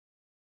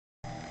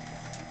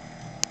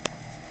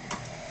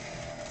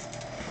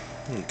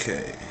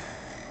Okay,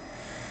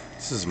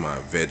 this is my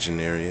vegging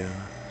area.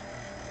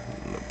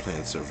 The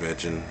plants are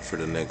vegging for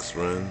the next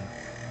run.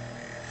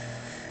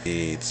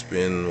 It's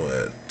been,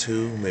 what,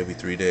 2, maybe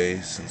 3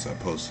 days since I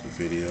posted a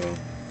video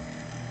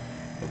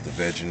of the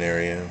vegging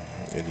area,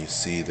 and you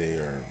see they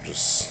are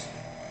just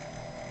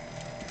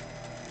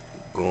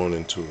growing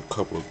into a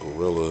couple of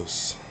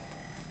gorillas.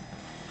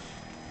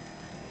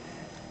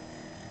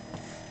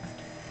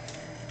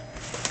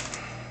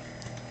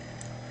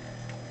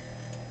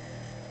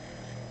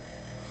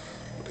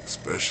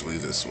 Especially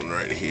this one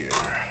right here,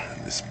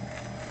 this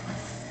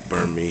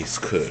Burmese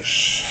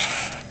kush.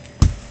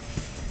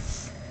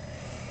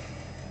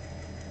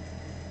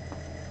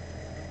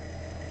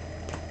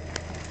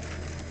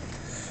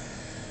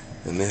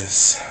 And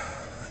this,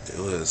 it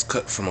was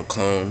cut from a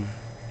clone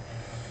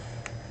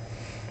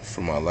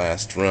from my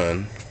last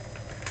run.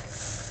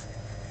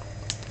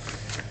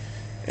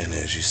 And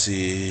as you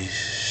see,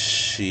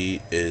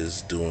 she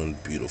is doing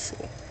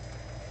beautiful.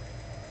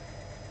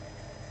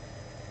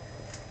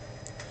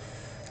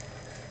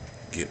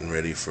 Getting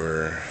ready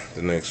for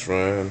the next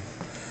run.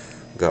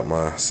 Got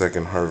my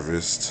second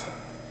harvest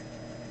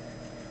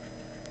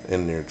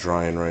in there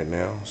drying right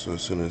now, so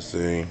as soon as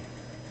they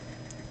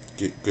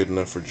get good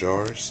enough for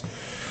jars,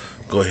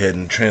 go ahead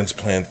and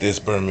transplant this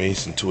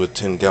Burmese into a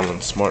 10-gallon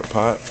smart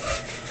pot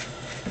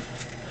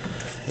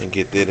and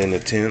get that in the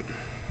tent.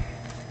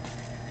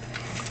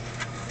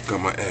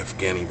 Got my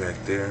afghani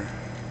back there.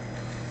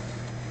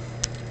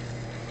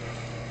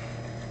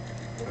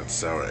 Got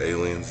sour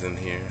aliens in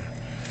here.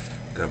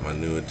 Got my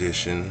new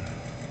addition,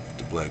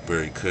 the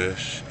blackberry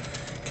kush.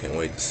 Can't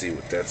wait to see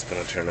what that's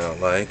gonna turn out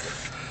like.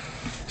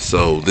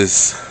 So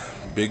this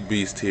big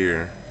beast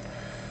here,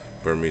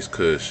 Burmese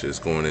kush, is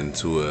going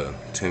into a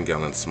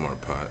 10-gallon smart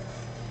pot.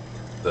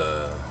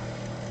 The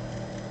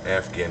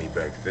afghani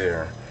back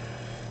there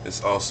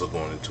is also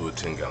going into a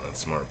 10-gallon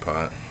smart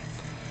pot.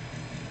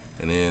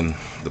 And then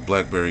the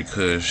blackberry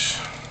kush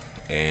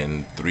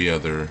and 3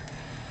 other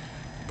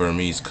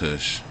Burmese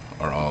kush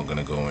are all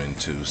gonna go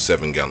into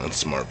 7-gallon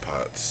smart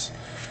pots.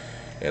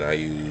 And I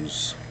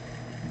use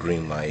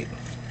Green Light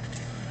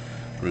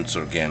Roots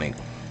Organic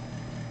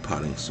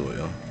potting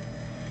soil.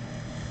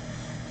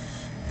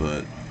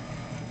 But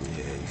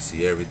yeah, you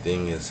see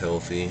everything is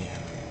healthy.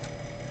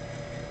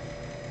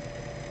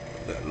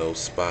 Got no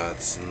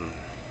spots and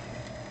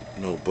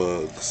no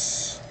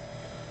bugs.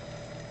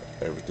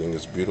 Everything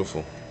is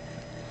beautiful.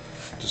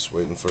 Just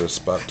waiting for a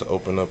spot to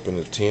open up in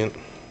the tent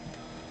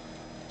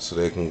so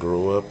they can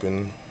grow up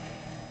and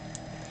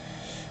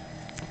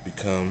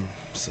become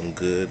some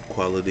good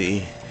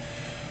quality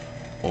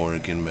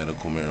Oregon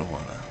medical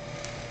marijuana.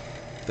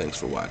 Thanks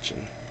for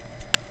watching.